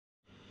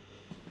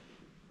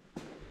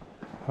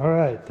All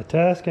right, the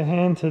task at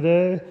hand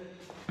today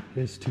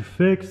is to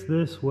fix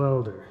this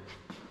welder.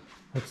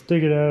 Let's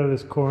dig it out of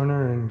this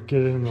corner and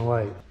get it in the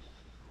light.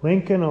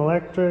 Lincoln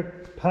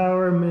Electric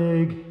Power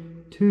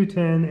MIG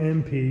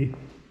 210 MP.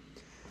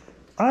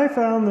 I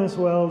found this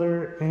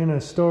welder in a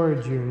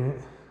storage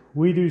unit.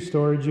 We do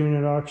storage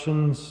unit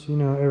auctions, you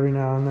know, every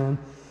now and then.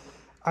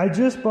 I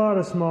just bought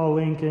a small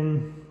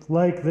Lincoln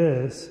like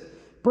this,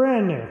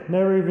 brand new,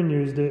 never even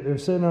used it. It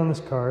was sitting on this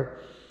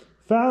cart.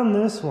 Found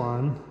this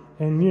one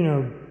and, you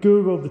know,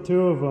 Googled the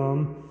two of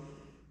them.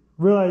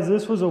 Realized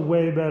this was a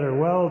way better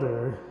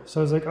welder.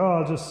 So I was like, oh,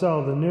 I'll just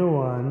sell the new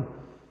one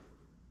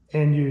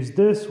and use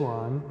this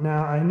one.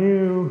 Now I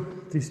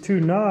knew these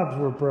two knobs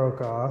were broke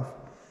off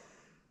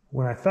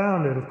when I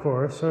found it, of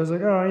course. So I was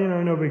like, oh, you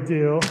know, no big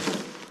deal.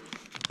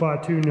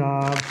 Bought two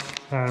knobs,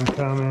 had them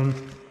coming.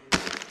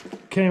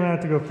 Came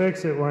out to go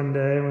fix it one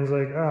day and was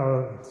like,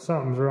 oh,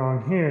 something's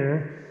wrong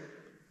here.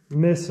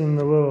 Missing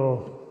the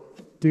little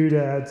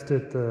doodads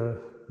that the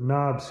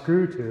knob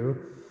screw to.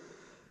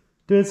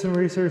 Did some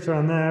research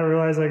on that,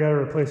 realized I gotta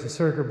replace the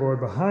circuit board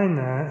behind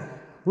that.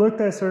 Looked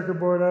that circuit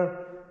board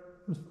up,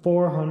 it was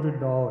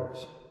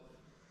 $400.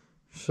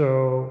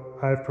 So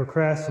I've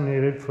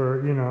procrastinated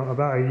for, you know,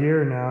 about a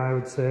year now, I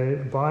would say,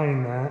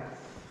 buying that.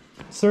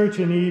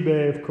 Searching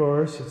eBay, of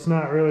course, it's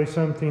not really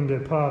something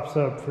that pops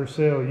up for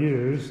sale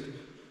used.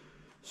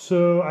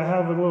 So I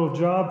have a little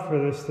job for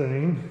this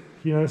thing.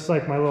 You know, it's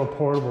like my little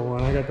portable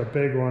one. I got the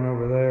big one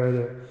over there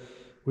that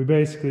we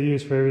basically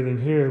use for everything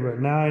here, but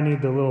now I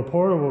need the little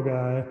portable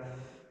guy.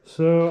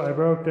 So I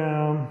broke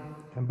down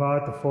and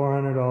bought the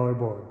 $400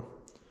 board.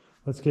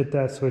 Let's get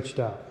that switched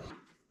out.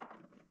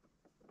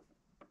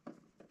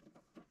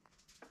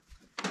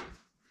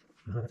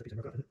 That's a piece I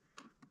broke off, isn't it?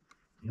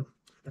 Yep.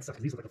 That sucks.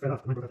 These look like they're fed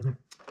off. Mine broke off in there.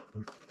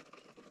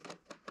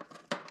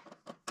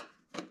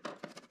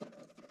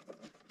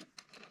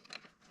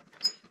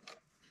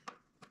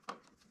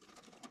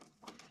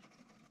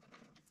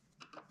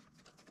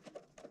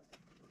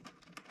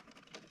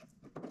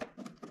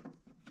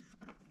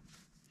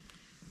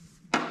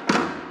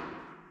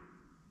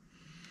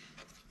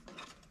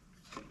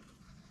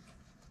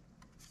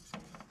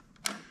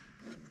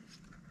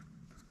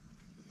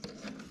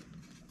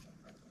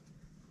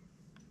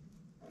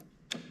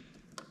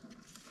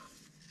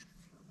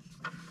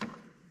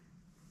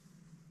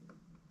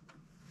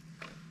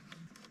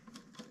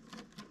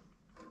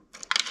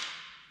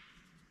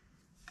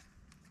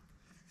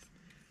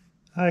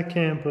 I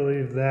can't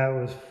believe that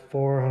was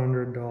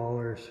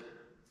 $400.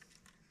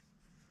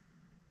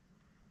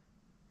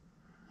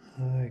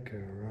 Ay,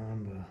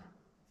 caramba.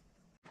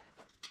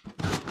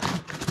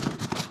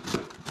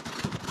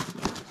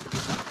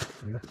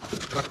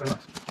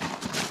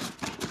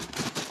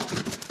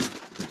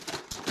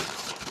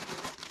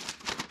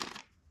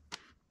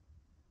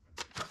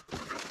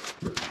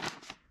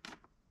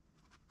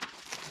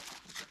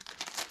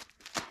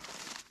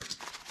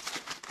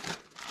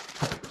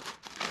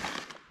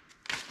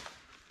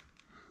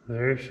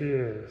 There she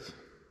is,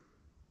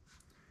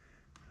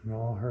 in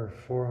all her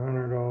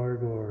 $400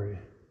 glory.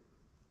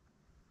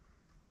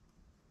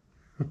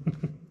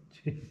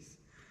 Jeez.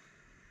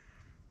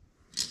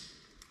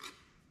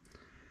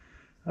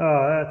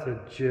 Oh, that's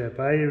a jip.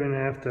 I even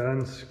have to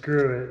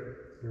unscrew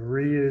it and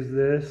reuse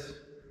this.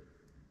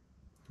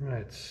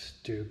 That's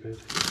stupid.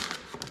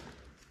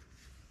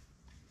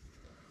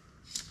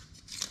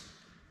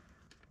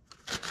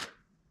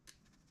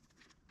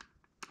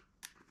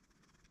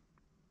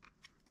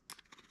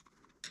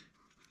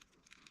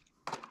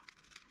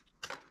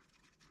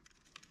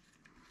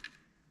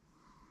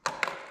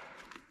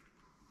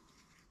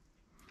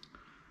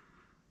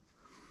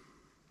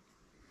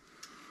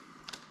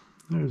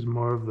 There's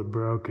more of the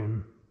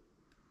broken.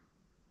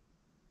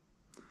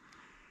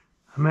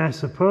 I mean, I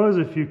suppose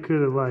if you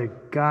could have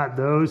like got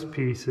those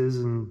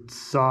pieces and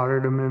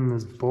soldered them in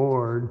this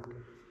board,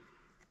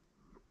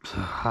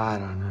 I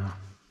don't know.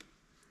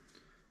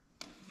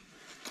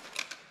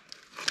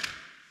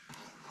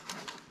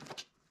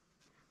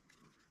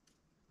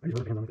 Why do you want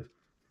to hand on like this?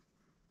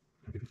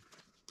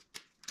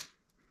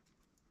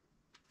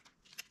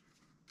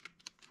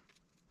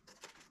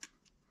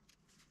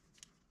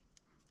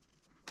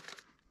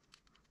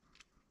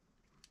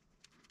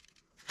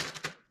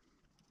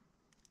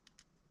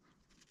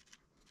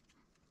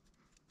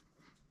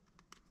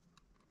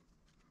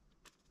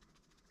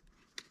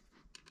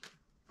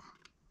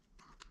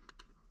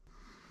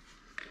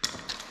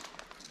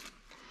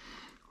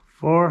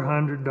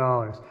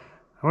 $400.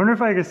 I wonder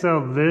if I could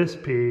sell this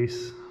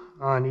piece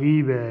on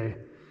eBay,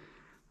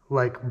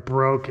 like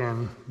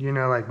broken. You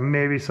know, like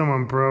maybe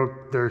someone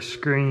broke their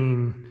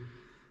screen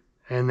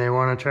and they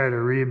want to try to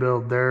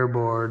rebuild their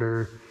board,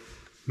 or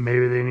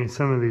maybe they need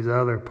some of these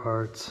other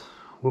parts.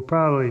 We'll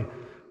probably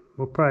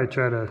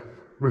try to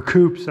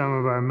recoup some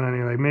of our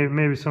money. Like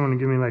maybe someone will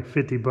give me like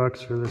 50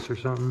 bucks for this or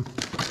something.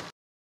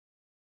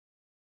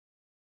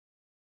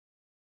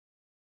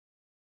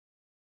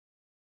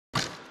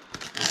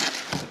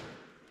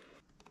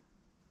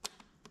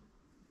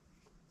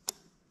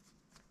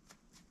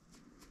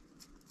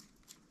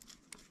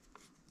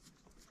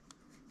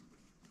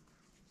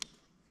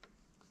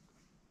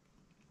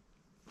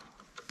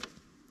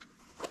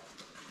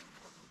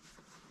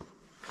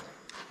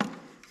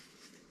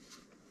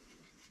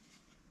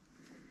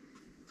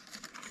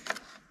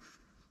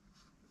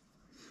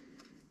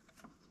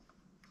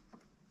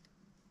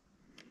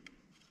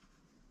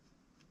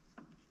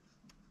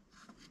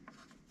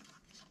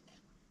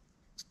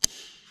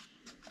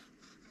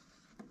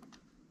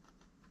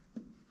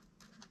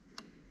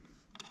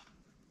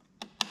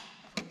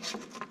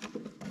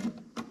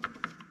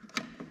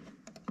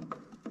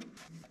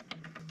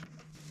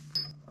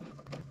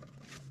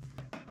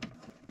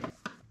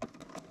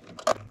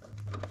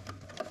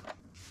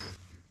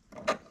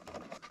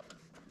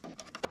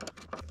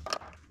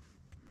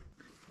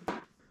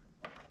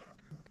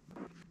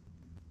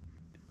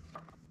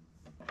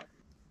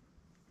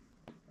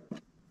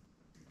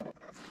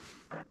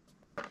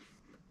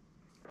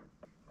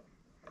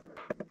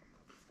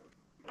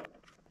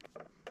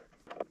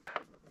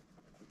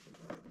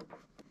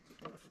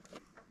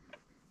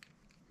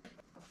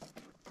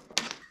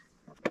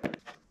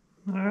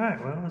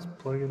 Alright, well, let's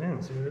plug it in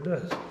and see what it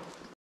does.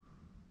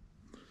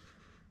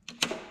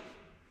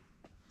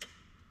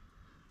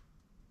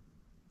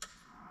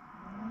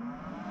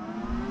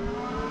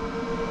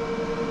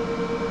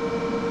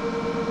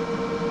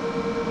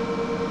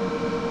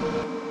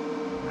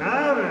 I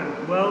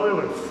haven't welded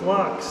with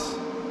flux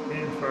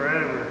in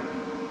forever.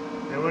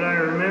 And what I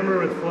remember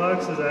with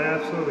flux is I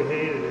absolutely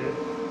hated it.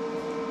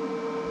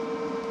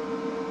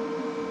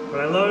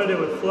 But I loaded it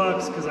with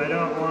flux because I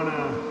don't want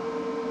to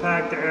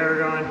pack the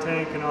Aragon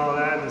tank and all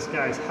that in this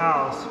guy's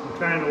house. I'm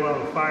trying to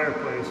weld a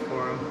fireplace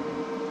for him.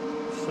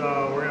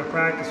 So we're going to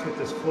practice with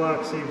this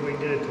flux, see if we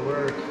can get it to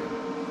work.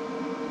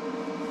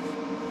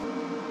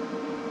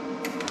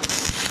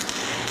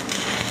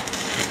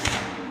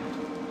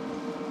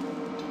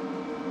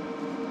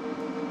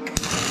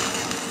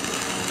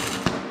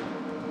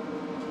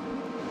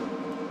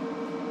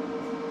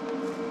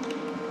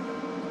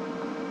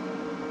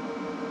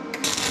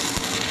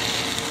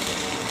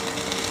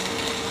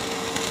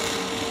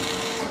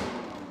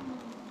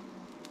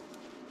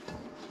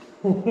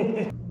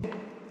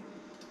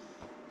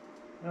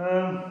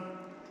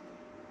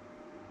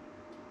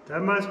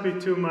 That must be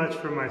too much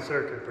for my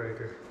circuit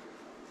breaker.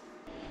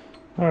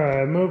 Alright,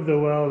 I moved the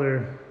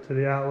welder to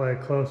the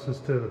outlet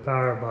closest to the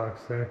power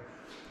box there.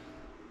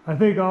 I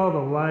think all the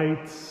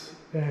lights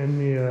and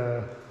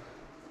the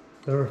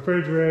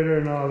refrigerator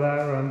and all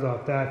that runs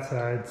off that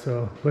side,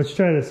 so let's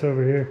try this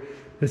over here.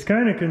 This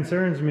kind of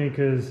concerns me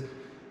because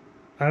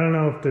I don't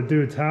know if the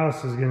dude's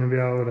house is going to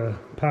be able to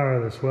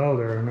power this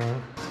welder or not.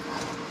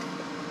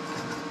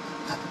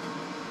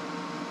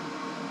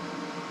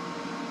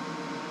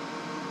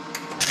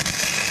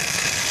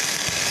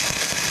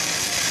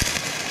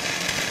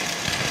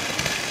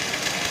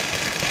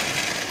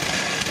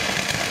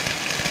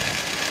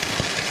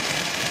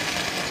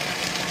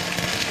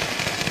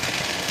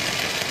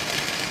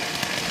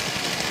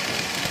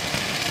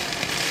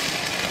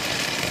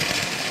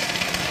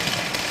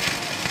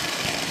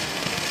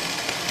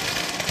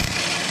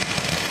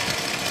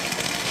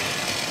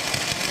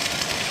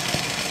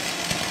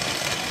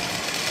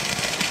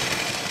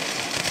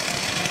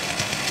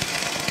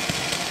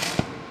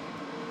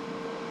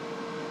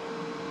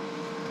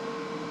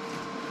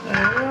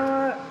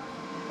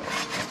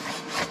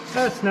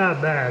 That's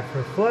not bad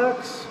for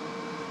flux.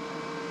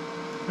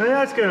 I mean,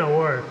 that's gonna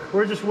work.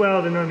 We're just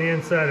welding on the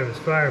inside of his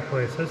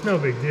fireplace. That's no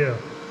big deal.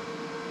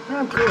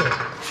 I'm cool.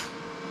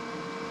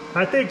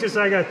 I think just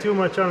I got too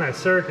much on that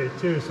circuit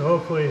too, so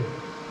hopefully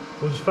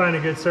we'll just find a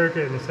good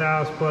circuit in his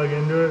house, plug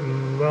into it,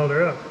 and weld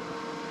her up.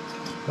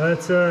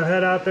 Let's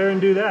head out there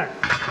and do that.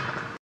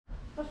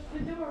 What's the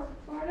door?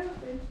 Wide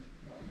open.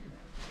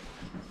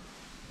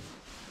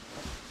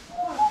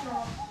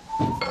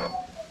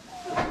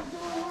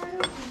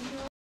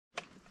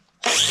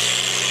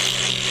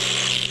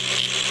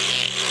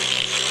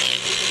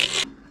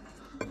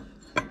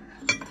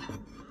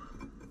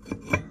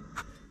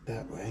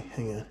 That way,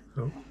 hang on.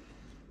 Oh.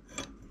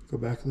 Go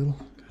back a little.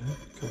 Okay.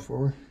 Go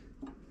forward.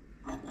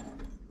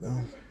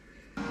 Boom.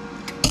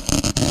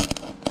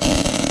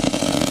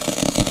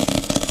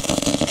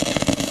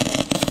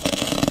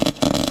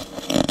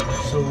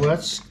 So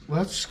let's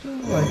go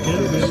like Get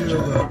a video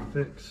of our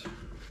fix.